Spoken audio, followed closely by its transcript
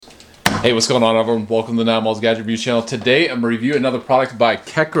Hey, what's going on, everyone? Welcome to the Nine Malls Gadget Review channel. Today, I'm going to review another product by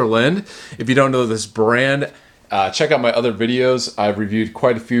Keckerland. If you don't know this brand, check out my other videos. I've reviewed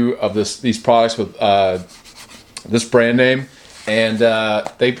quite a few of these products with this brand name. And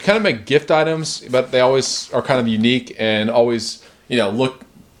they kind of make gift items, but they always are kind of unique and always, look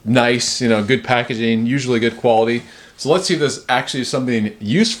nice, good packaging, usually good quality. So let's see if this actually is something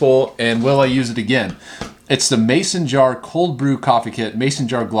useful, and will I use it again? It's the Mason Jar Cold Brew Coffee Kit, Mason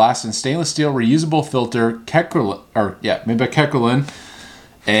Jar glass and stainless steel reusable filter, made by Keckerland.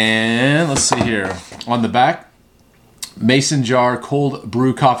 And let's see here. On the back, Mason Jar Cold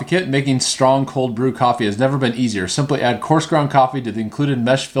Brew Coffee Kit. Making strong cold brew coffee has never been easier. Simply add coarse ground coffee to the included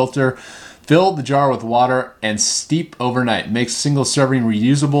mesh filter, fill the jar with water, and steep overnight. Makes single serving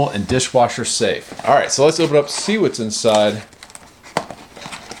reusable and dishwasher safe. All right, so let's open up, see what's inside.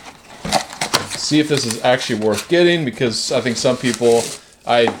 See if this is actually worth getting, because I think some people,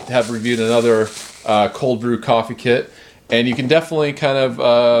 I have reviewed another cold brew coffee kit, and you can definitely kind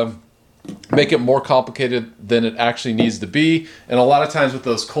of make it more complicated than it actually needs to be. And a lot of times with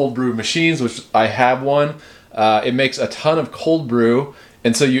those cold brew machines, which I have one, it makes a ton of cold brew,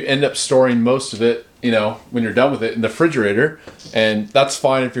 and so you end up storing most of it, when you're done with it, in the refrigerator. And that's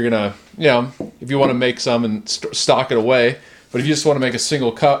fine if you're gonna, if you want to make some and stock it away. But if you just want to make a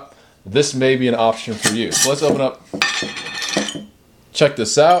single cup, this may be an option for you. So let's open up, check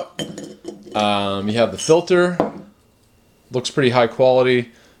this out. You have the filter, looks pretty high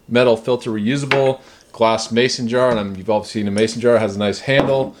quality, metal filter, reusable, glass mason jar, and you've obviously seen a mason jar, it has a nice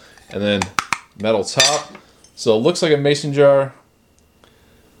handle, and then metal top. So it looks like a mason jar.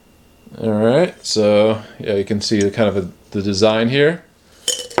 All right, so yeah, you can see the kind of the design here.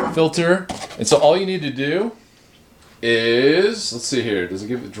 Filter, and so all you need to do is, let's see here, does it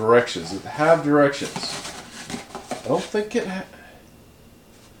give it directions? Does it have directions? I don't think it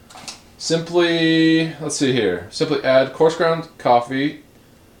simply, let's see here, simply add coarse ground coffee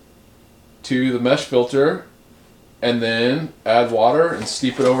to the mesh filter and then add water and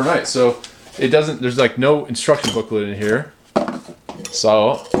steep it overnight. So it doesn't, there's like no instruction booklet in here.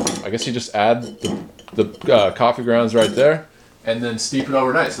 So I guess you just add the coffee grounds right there and then steep it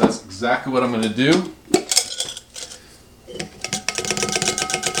overnight. So that's exactly what I'm going to do.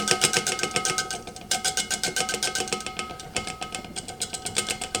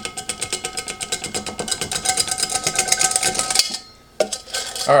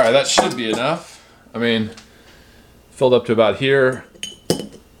 All right, that should be enough. I mean, filled up to about here.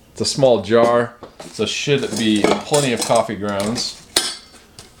 It's a small jar, so should be plenty of coffee grounds.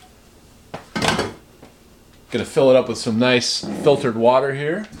 Gonna fill it up with some nice filtered water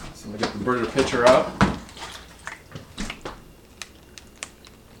here. So I'm gonna get the burger pitcher out.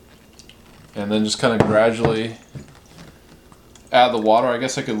 And then just kind of gradually add the water. I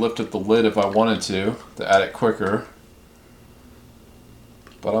guess I could lift up the lid if I wanted to add it quicker.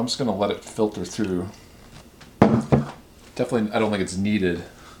 But I'm just going to let it filter through. Definitely, I don't think it's needed.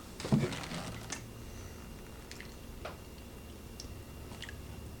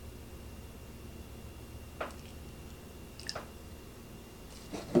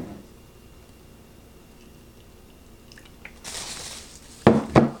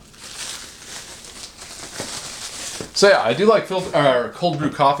 So yeah, I do like cold brew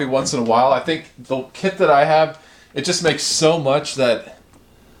coffee once in a while. I think the kit that I have, it just makes so much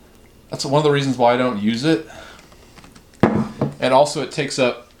that's one of the reasons why I don't use it. And also it takes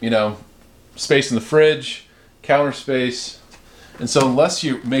up, space in the fridge, counter space. And so unless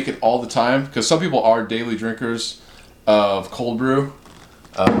you make it all the time, because some people are daily drinkers of cold brew,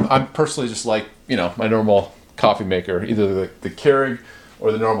 I'm personally just like, my normal coffee maker, either the Keurig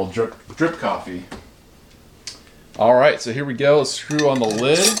or the normal drip coffee. All right, so here we go. Let's screw on the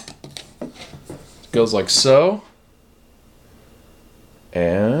lid. It goes like so.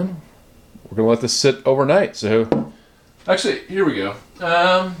 And we're gonna let this sit overnight. So, actually, here we go.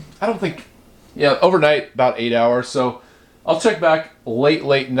 I don't think, overnight, about 8 hours. So, I'll check back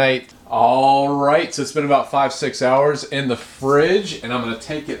late night. All right, so it's been about 5-6 hours in the fridge, and I'm gonna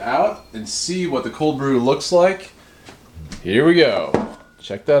take it out and see what the cold brew looks like. Here we go.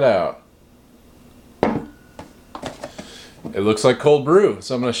 Check that out. It looks like cold brew.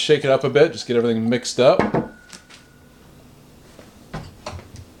 So I'm gonna shake it up a bit, just get everything mixed up.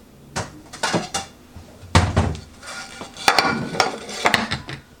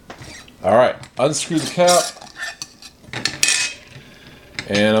 All right, unscrew the cap,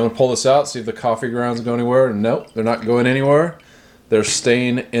 and I'm gonna pull this out, see if the coffee grounds go anywhere. Nope, they're not going anywhere. They're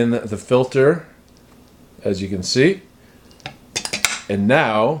staying in the filter, as you can see. And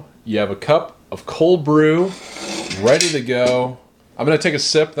now you have a cup of cold brew ready to go. I'm gonna take a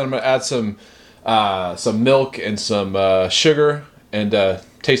sip, then I'm gonna add some milk and some sugar and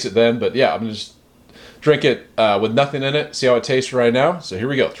taste it then. But yeah, I'm gonna just drink it with nothing in it, see how it tastes right now. So here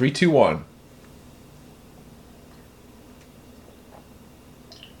we go, 3, 2, 1.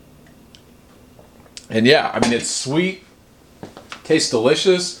 And yeah, I mean, it's sweet, tastes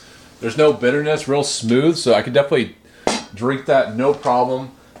delicious. There's no bitterness, real smooth. So I could definitely drink that no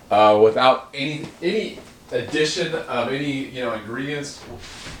problem without any addition of any ingredients.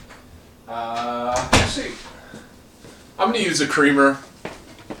 Actually, I'm gonna use a creamer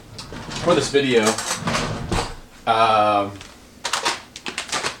for this video. Got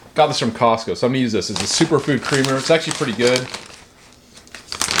this from Costco, so I'm gonna use this. It's a superfood creamer. It's actually pretty good.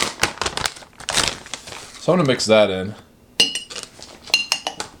 So I'm gonna mix that in.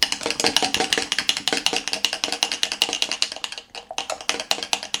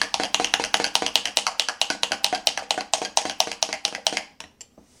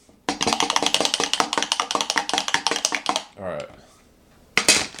 All right.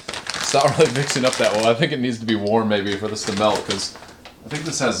 It's not really mixing up that well. I think it needs to be warm maybe for this to melt, because I think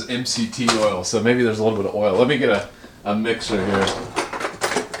this has MCT oil, so maybe there's a little bit of oil. Let me get a mixer here.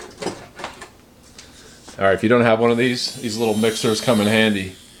 All right, if you don't have one of these little mixers come in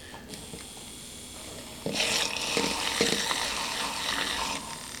handy.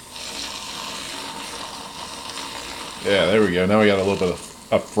 Yeah, there we go. Now we got a little bit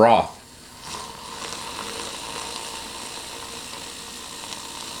of froth.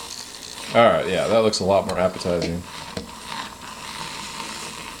 All right, yeah, that looks a lot more appetizing.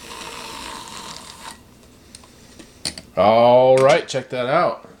 All right, check that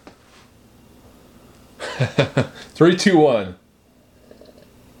out. 3, 2, 1.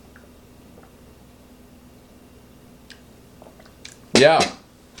 Yeah.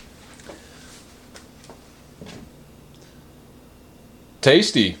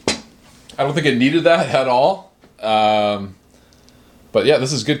 Tasty. I don't think it needed that at all. But yeah,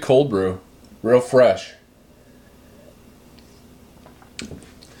 this is good cold brew. Real fresh.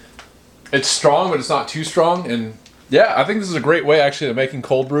 It's strong, but it's not too strong. And yeah, I think this is a great way actually of making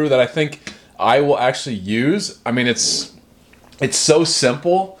cold brew that I think I will actually use. I mean, it's so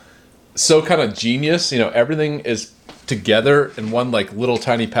simple, so kind of genius. Everything is together in one like little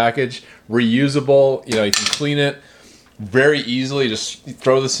tiny package, reusable. You can clean it very easily. Just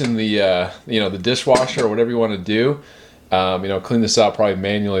throw this in the the dishwasher or whatever you want to do. Clean this out probably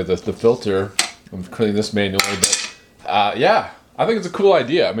manually, the filter. I'm cleaning this manually, but yeah, I think it's a cool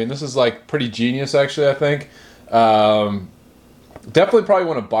idea. I mean, this is like pretty genius actually, I think. Definitely probably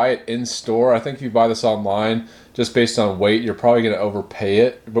want to buy it in store. I think if you buy this online, just based on weight, you're probably going to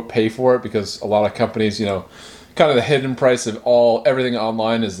pay for it, because a lot of companies, kind of the hidden price of everything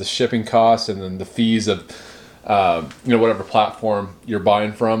online is the shipping costs and then the fees of, whatever platform you're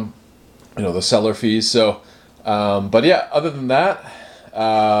buying from, the seller fees. So, but yeah, other than that,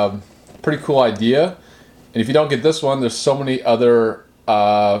 pretty cool idea. And if you don't get this one, there's so many other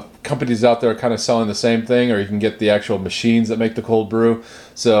companies out there kind of selling the same thing, or you can get the actual machines that make the cold brew.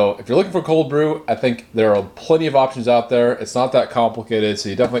 So if you're looking for cold brew, I think there are plenty of options out there. It's not that complicated, so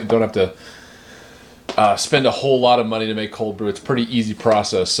you definitely don't have to spend a whole lot of money to make cold brew. It's a pretty easy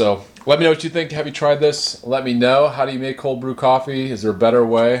process. So let me know what you think. Have you tried this? Let me know. How do you make cold brew coffee? Is there a better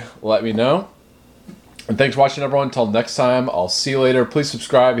way? Let me know. And thanks for watching, everyone. Until next time, I'll see you later. Please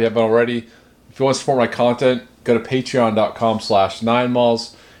subscribe if you haven't already. If you want to support my content, go to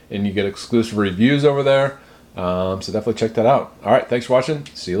patreon.com/9malls and you get exclusive reviews over there. So definitely check that out. All right, thanks for watching.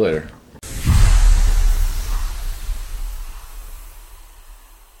 See you later.